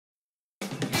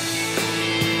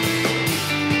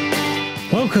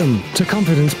Welcome to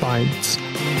Confidence Bites.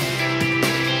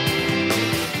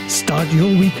 Start your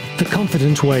week the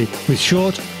confident way with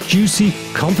short, juicy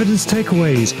confidence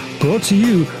takeaways brought to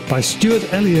you by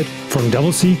Stuart Elliott from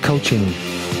Double C Coaching.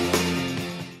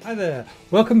 Hi there,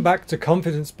 welcome back to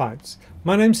Confidence Bites.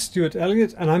 My name's Stuart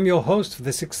Elliott and I'm your host for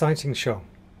this exciting show.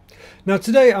 Now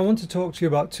today I want to talk to you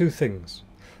about two things.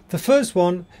 The first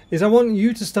one is I want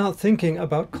you to start thinking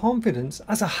about confidence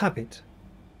as a habit.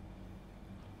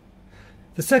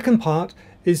 The second part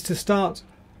is to start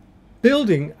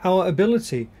building our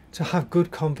ability to have good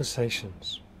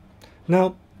conversations.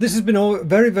 Now, this has been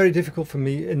very, very difficult for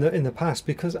me in the past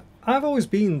because I've always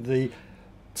been the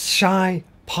shy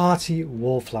party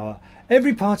wallflower.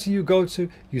 Every party you go to,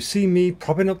 you see me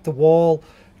propping up the wall,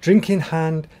 drink in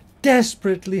hand,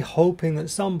 desperately hoping that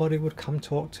somebody would come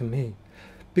talk to me.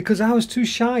 Because I was too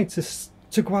shy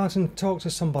to go out and talk to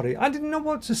somebody. I didn't know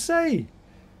what to say.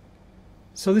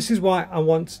 So this is why I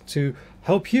want to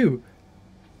help you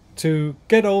to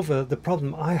get over the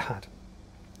problem I had.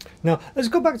 Now, let's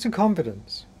go back to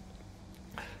confidence.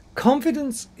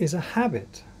 Confidence is a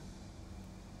habit.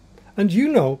 And you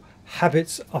know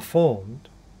habits are formed.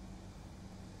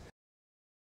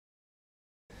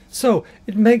 So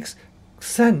it makes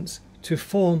sense to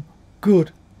form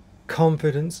good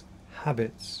confidence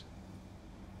habits,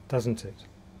 doesn't it?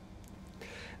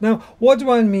 Now, what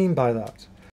do I mean by that?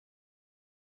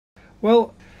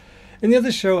 Well, in the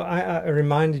other show I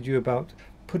reminded you about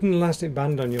putting an elastic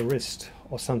band on your wrist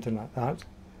or something like that.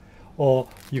 Or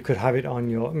you could have it on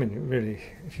your, I mean really,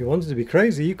 if you wanted to be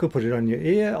crazy, you could put it on your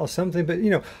ear or something. But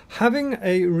you know, having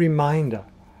a reminder,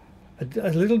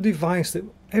 a little device that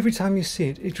every time you see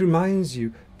it, it reminds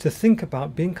you to think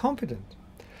about being confident.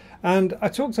 And I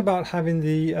talked about having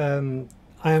the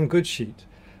I am good sheet,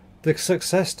 the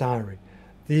success diary,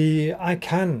 the I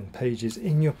can pages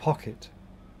in your pocket.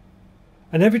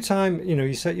 And every time, you know,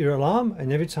 you set your alarm,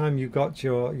 and every time you got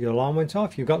your alarm went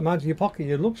off, you got them out of your pocket,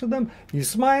 you looked at them, you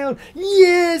smiled,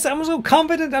 yes, I'm so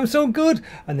confident, I'm so good.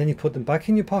 And then you put them back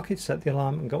in your pocket, set the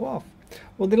alarm and go off.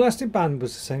 Well, the elastic band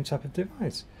was the same type of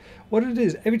device. What it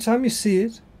is, every time you see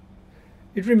it,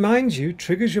 it reminds you,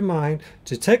 triggers your mind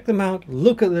to take them out,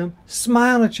 look at them,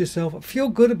 smile at yourself, feel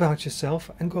good about yourself,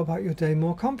 and go about your day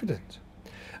more confident.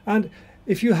 And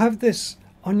if you have this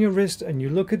on your wrist and you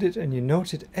look at it and you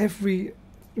note it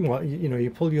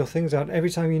you pull your things out every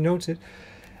time you note it,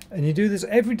 and you do this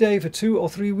every day for 2 or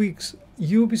 3 weeks,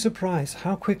 you'll be surprised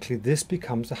how quickly this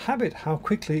becomes a habit, how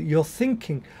quickly you're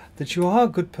thinking that you are a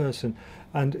good person,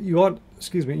 and you're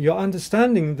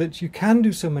understanding that you can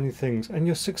do so many things, and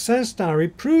your success diary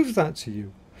proves that to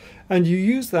you. And you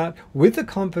use that with the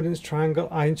confidence triangle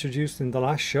I introduced in the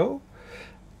last show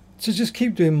to just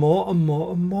keep doing more and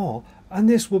more and more. And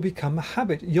this will become a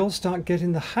habit. You'll start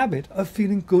getting the habit of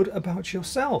feeling good about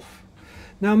yourself.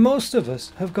 Now, most of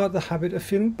us have got the habit of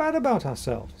feeling bad about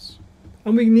ourselves.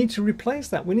 And we need to replace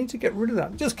that. We need to get rid of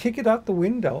that. Just kick it out the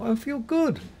window and feel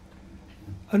good.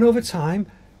 And over time,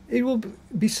 it will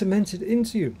be cemented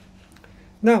into you.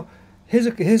 Now, here's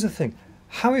the thing.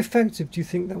 How effective do you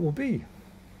think that will be?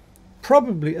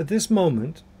 Probably at this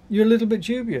moment, you're a little bit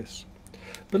dubious.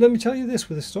 But let me tell you this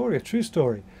with a story, a true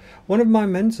story. One of my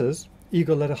mentors,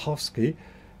 Igor Ledachowski,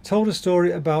 told a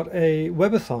story about a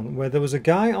webathon where there was a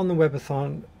guy on the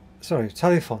webathon,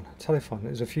 telethon. It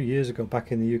was a few years ago back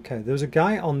in the UK. There was a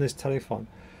guy on this telethon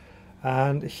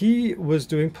and he was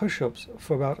doing push-ups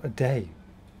for about a day,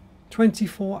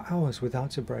 24 hours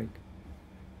without a break.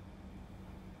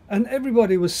 And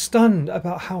everybody was stunned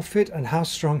about how fit and how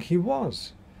strong he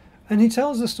was. And he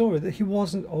tells the story that he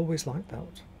wasn't always like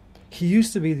that. He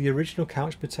used to be the original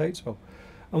couch potato.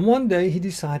 And one day he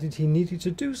decided he needed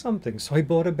to do something. So he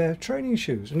bought a pair of training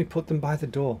shoes and he put them by the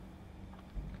door,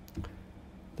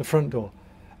 the front door.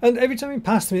 And every time he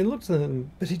passed them, he looked at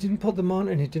them, but he didn't put them on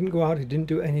and he didn't go out, he didn't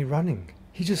do any running.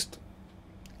 He just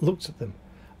looked at them.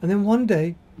 And then one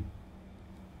day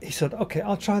he said, okay,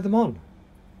 I'll try them on.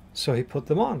 So he put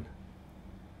them on.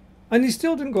 And he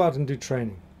still didn't go out and do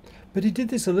training. But he did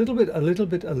this a little bit.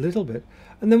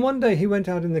 And then one day he went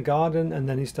out in the garden and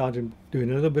then he started doing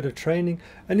a little bit of training.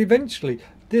 And eventually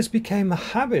this became a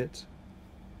habit.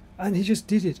 And he just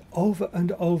did it over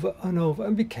and over and over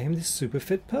and became this super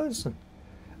fit person.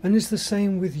 And it's the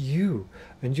same with you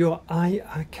and your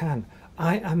I can,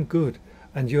 I am good,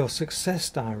 and your success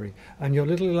diary and your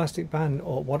little elastic band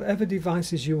or whatever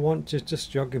devices you want to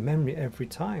just jog your memory every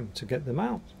time to get them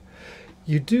out.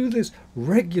 You do this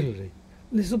regularly.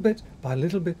 Little bit by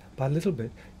little bit by little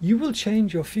bit, you will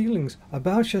change your feelings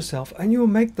about yourself and you will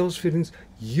make those feelings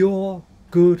your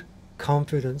good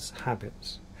confidence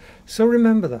habits. So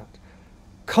remember that.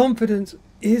 Confidence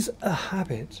is a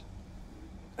habit,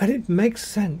 and it makes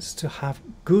sense to have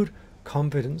good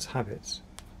confidence habits,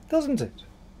 doesn't it?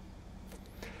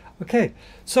 Okay,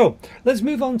 so let's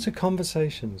move on to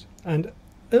conversations. And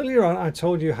earlier on I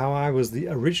told you how I was the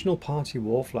original party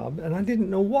wallflower and I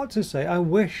didn't know what to say. I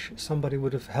wish somebody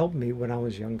would have helped me when I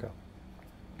was younger.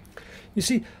 You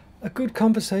see, a good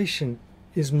conversation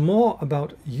is more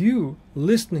about you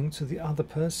listening to the other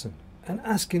person and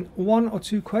asking one or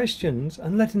two questions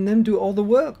and letting them do all the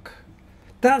work.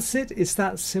 That's it. It's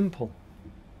that simple.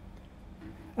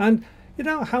 And you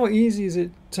know, how easy is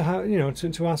it to have,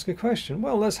 to ask a question?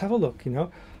 Well, let's have a look.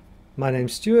 My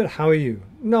name's Stuart. How are you?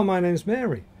 No, my name's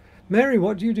Mary. Mary,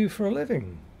 what do you do for a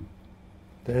living?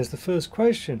 There's the first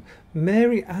question.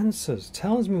 Mary answers,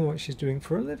 tells me what she's doing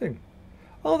for a living.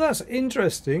 Oh, that's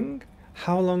interesting.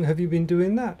 How long have you been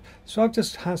doing that? So I've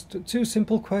just asked two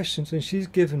simple questions and she's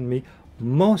given me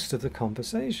most of the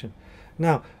conversation.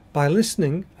 Now, by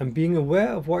listening and being aware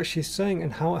of what she's saying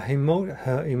and how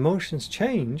her emotions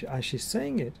change as she's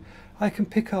saying it, I can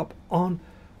pick up on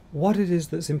what it is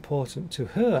that's important to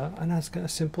her and ask her a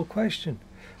simple question.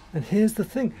 And here's the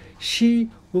thing, she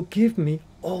will give me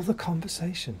all the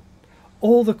conversation,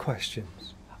 all the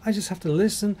questions. I just have to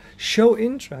listen, show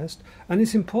interest, and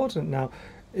it's important now.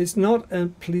 It's not a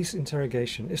police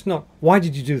interrogation. It's not, why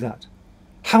did you do that?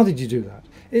 How did you do that?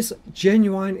 It's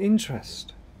genuine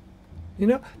interest.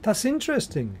 That's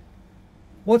interesting.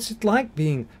 What's it like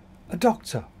being a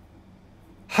doctor?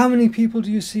 How many people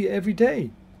do you see every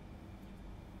day?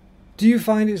 Do you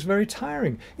find it's very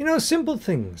tiring? Simple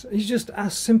things. You just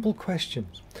ask simple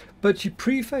questions, but you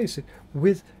preface it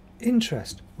with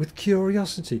interest, with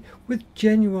curiosity, with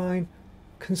genuine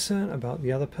concern about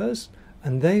the other person,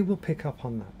 and they will pick up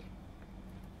on that.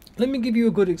 Let me give you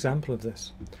a good example of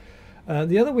this.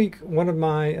 The other week, one of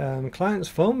my clients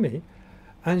phoned me,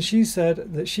 and she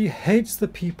said that she hates the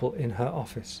people in her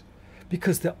office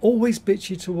because they're always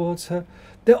bitchy towards her.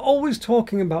 They're always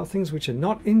talking about things which are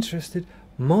not interested.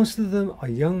 Most of them are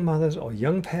young mothers or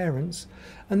young parents,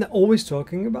 and they're always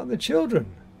talking about the children.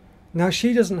 Now,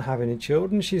 she doesn't have any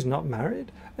children, she's not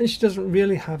married, and she doesn't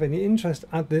really have any interest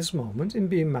at this moment in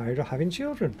being married or having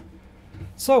children.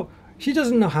 So she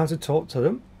doesn't know how to talk to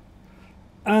them.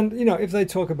 And, if they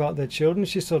talk about their children,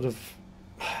 she sort of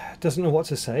doesn't know what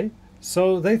to say.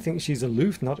 So they think she's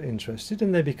aloof, not interested,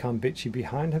 and they become bitchy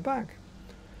behind her back.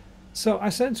 So I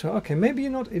said to her, okay, maybe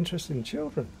you're not interested in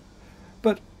children,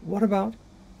 but what about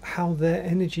how their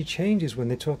energy changes when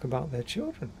they talk about their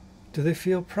children? Do they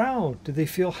feel proud? Do they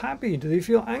feel happy? Do they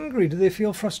feel angry? Do they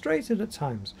feel frustrated at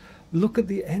times? Look at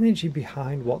the energy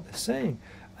behind what they're saying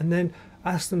and then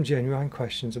ask them genuine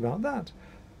questions about that.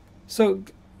 So,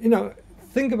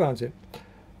 think about it.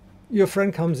 Your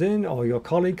friend comes in or your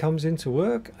colleague comes into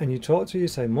work and you talk to you,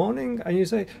 say morning, and you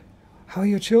say, how are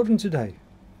your children today?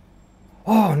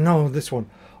 Oh no, this one.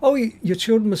 Oh, your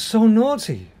children were so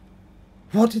naughty.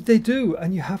 What did they do?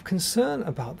 And you have concern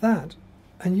about that.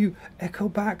 And you echo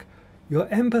back your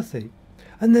empathy.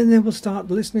 And then they will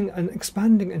start listening and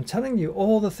expanding and telling you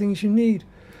all the things you need.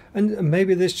 And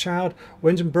maybe this child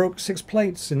went and broke 6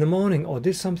 plates in the morning or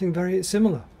did something very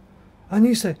similar. And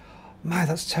you say, my,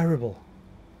 that's terrible.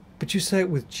 But you say it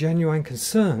with genuine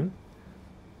concern.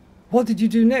 What did you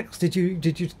do next? Did you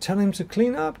tell him to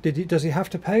clean up? Does he have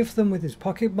to pay for them with his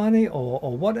pocket money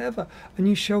or whatever? And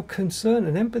you show concern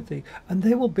and empathy, and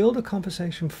they will build a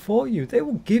conversation for you. They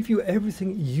will give you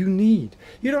everything you need.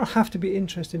 You don't have to be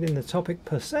interested in the topic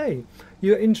per se.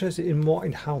 You're interested in more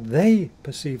in how they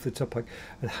perceive the topic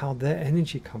and how their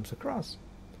energy comes across.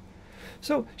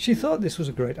 So she thought this was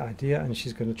a great idea, and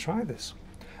she's going to try this.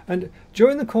 And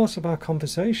during the course of our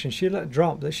conversation, she let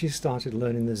drop that she started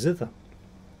learning the zither.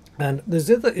 And the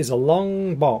zither is a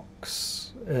long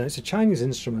box. It's a Chinese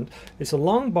instrument. It's a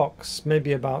long box,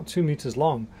 maybe about 2 meters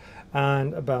long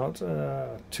and about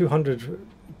 200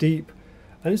 deep.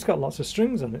 And it's got lots of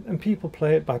strings on it. And people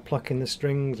play it by plucking the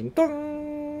strings and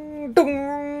dong,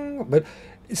 dong. But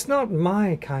it's not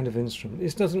my kind of instrument.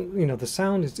 It doesn't, the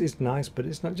sound is nice, but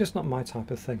it's just not my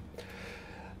type of thing.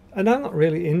 And I'm not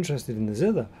really interested in the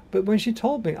zither. But when she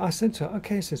told me, I said to her,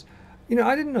 okay, says,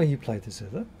 I didn't know you played the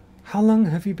zither. How long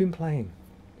have you been playing?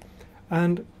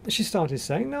 And she started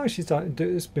saying, no,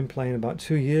 it's been playing about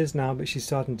 2 years now, but she's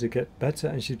starting to get better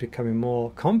and she's becoming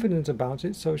more confident about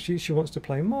it. So she wants to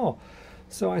play more.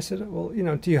 So I said, well,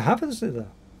 do you have a zither?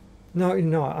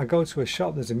 No, I go to a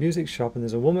shop, there's a music shop, and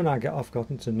there's a woman I've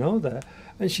gotten to know there.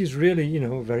 And she's really,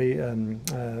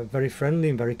 very friendly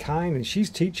and very kind. And she's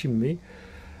teaching me.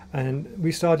 And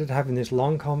we started having this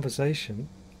long conversation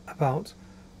about,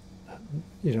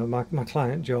 my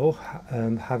client Joe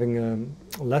having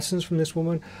lessons from this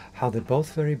woman, how they're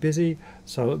both very busy,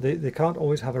 so they can't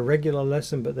always have a regular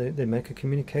lesson, but they make a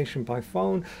communication by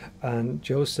phone. And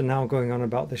Joe's now going on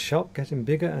about the shop getting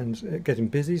bigger and getting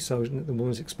busy, so the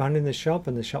woman's expanding the shop,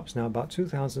 and the shop's now about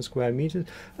 2,000 square meters,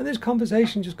 and this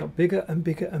conversation just got bigger and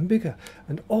bigger and bigger,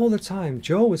 and all the time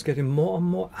Joe was getting more and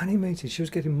more animated. She was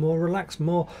getting more relaxed,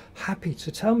 more happy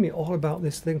to tell me all about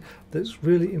this thing that's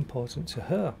really important to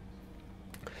her.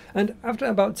 And after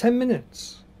about 10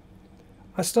 minutes,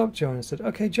 I stopped Joe and I said,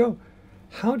 "Okay, Joe,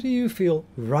 how do you feel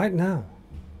right now?"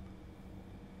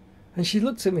 And she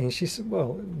looked at me and she said,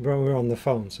 well, we're on the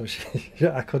phone, so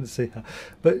I couldn't see her,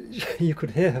 but you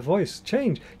could hear her voice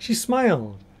change. She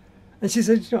smiled and she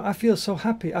said, "You know, I feel so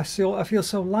happy. I feel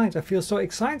so light. I feel so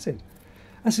excited."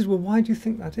 I said, "Well, why do you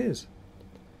think that is?"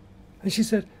 And she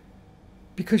said,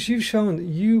 "Because you've shown that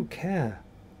you care."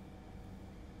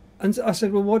 And I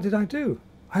said, "Well, what did I do?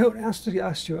 I only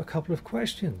asked you a couple of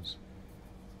questions."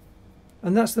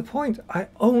 And that's the point. I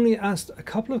only asked a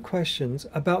couple of questions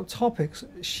about topics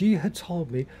she had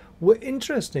told me were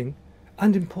interesting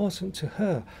and important to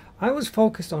her. I was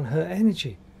focused on her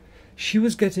energy. She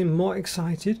was getting more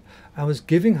excited. I was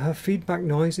giving her feedback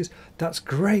noises. "That's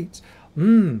great.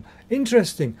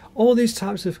 Interesting." All these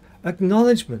types of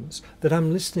acknowledgements that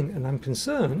I'm listening and I'm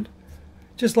concerned.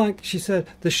 Just like she said,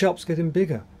 "The shop's getting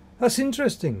bigger." That's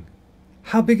interesting.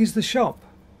 How big is the shop?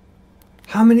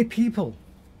 How many people?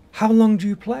 How long do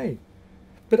you play?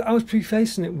 But I was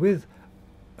prefacing it with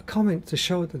a comment to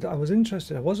show that I was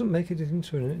interested. I wasn't making it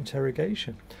into an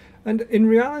interrogation. And in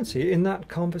reality, in that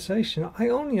conversation, I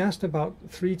only asked about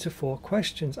 3 to 4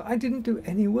 questions. I didn't do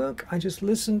any work. I just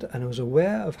listened, and I was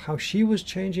aware of how she was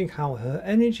changing, how her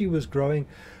energy was growing,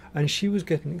 and she was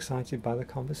getting excited by the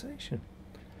conversation.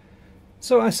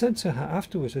 So I said to her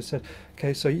afterwards, I said,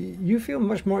 "Okay, so you feel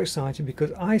much more excited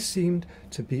because I seemed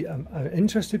to be an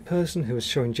interested person who was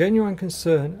showing genuine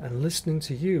concern and listening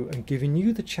to you and giving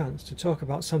you the chance to talk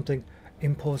about something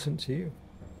important to you.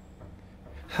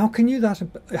 How can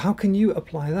you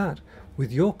apply that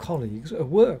with your colleagues at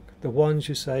work, the ones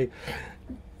who say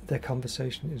their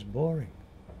conversation is boring?"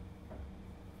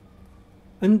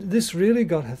 And this really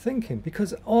got her thinking,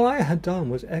 because all I had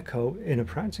done was echo in a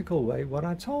practical way what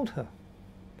I told her.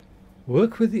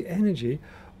 Work with the energy,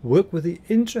 work with the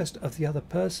interest of the other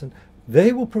person.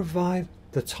 They will provide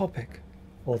the topic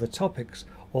or the topics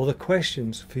or the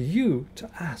questions for you to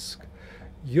ask.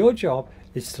 Your job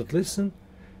is to listen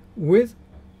with,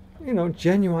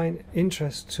 genuine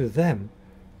interest to them.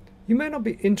 You may not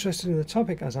be interested in the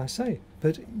topic, as I say,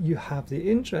 but you have the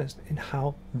interest in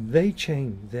how they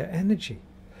change their energy.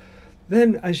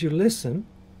 Then as you listen,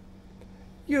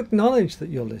 you acknowledge that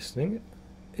you're listening,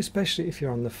 especially if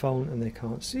you're on the phone and they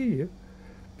can't see you.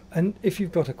 And if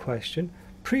you've got a question,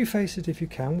 preface it if you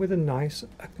can with a nice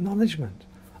acknowledgement.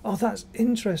 "Oh, that's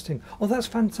interesting. Oh, that's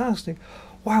fantastic.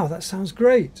 Wow, that sounds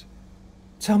great.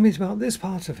 Tell me about this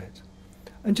part of it."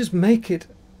 And just make it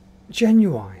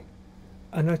genuine.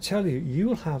 And I tell you, you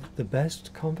will have the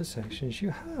best conversations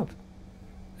you have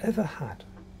ever had.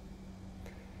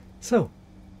 So,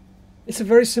 it's a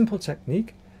very simple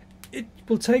technique. It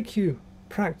will take you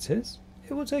practice.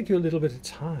 It will take you a little bit of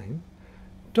time.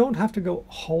 Don't have to go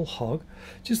whole hog.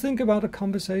 Just think about a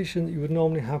conversation that you would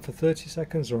normally have for 30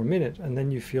 seconds or a minute, and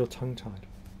then you feel tongue-tied.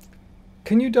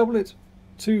 Can you double it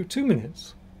to 2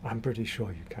 minutes? I'm pretty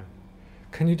sure you can.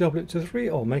 Can you double it to 3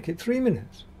 or make it 3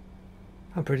 minutes?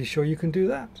 I'm pretty sure you can do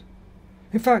that.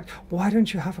 In fact, why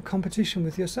don't you have a competition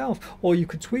with yourself? Or you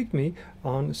could tweet me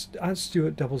on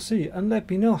 @StuartCC and let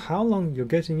me know how long you're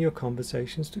getting your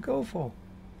conversations to go for.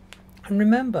 And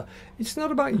remember, it's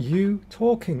not about you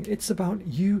talking, it's about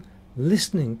you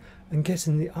listening and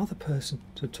getting the other person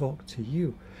to talk to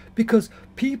you. Because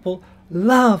people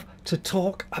love to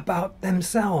talk about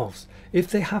themselves.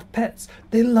 If they have pets,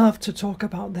 they love to talk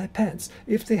about their pets.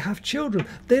 If they have children,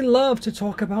 they love to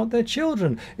talk about their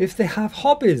children. If they have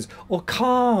hobbies or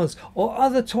cars or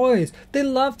other toys, they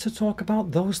love to talk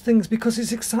about those things because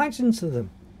it's exciting to them.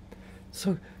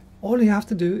 So all you have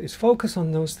to do is focus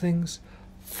on those things.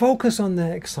 Focus on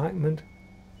their excitement,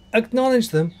 acknowledge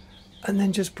them, and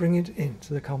then just bring it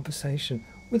into the conversation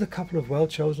with a couple of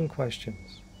well-chosen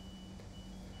questions.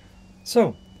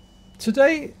 So,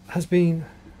 today has been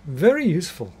very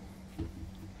useful.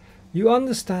 You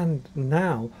understand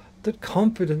now that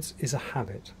confidence is a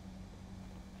habit,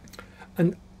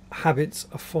 and habits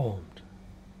are formed.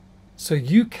 So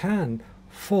you can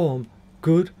form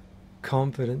good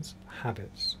confidence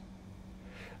habits.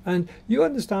 And you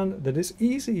understand that it's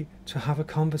easy to have a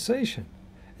conversation.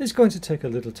 It's going to take a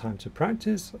little time to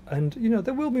practice, and you know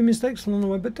there will be mistakes along the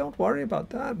way, but don't worry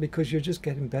about that because you're just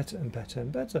getting better and better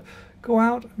and better. Go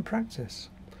out and practice.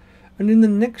 And in the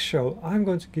next show, I'm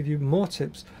going to give you more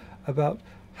tips about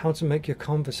how to make your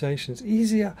conversations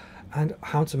easier and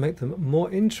how to make them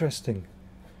more interesting.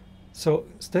 So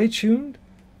stay tuned.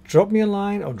 Drop me a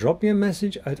line or drop me a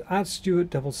message at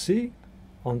 @StuartCC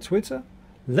on Twitter.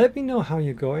 Let me know how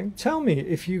you're going. Tell me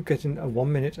if you get in a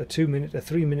 1 minute, a 2 minute, a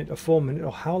 3 minute, a 4 minute,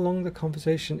 or how long the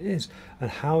conversation is and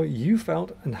how you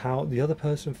felt and how the other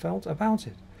person felt about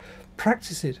it.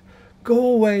 Practice it. Go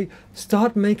away,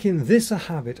 start making this a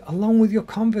habit along with your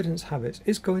confidence habits.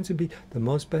 It's going to be the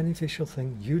most beneficial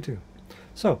thing you do.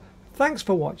 So, thanks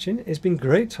for watching. It's been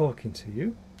great talking to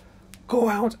you. Go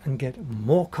out and get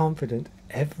more confident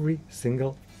every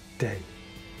single day.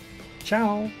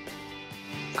 Ciao.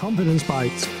 Confidence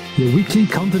Bites, your weekly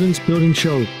confidence building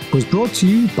show, was brought to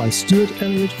you by Stuart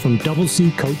Elliott from Double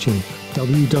C Coaching.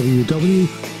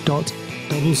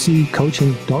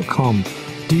 www.doubleccoaching.com.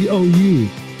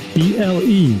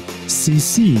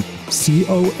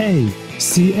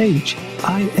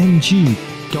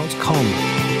 DOUBLECCOACHING.com.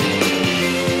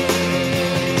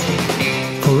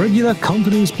 For regular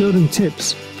confidence building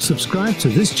tips, subscribe to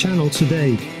this channel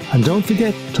today, and don't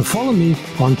forget to follow me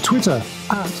on Twitter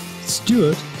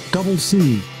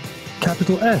 @StuartCC,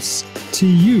 capital S T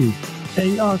U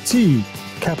A R T,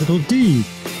 capital D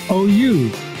O U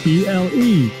B L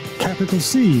E, capital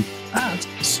C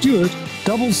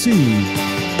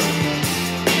 @StuartCC.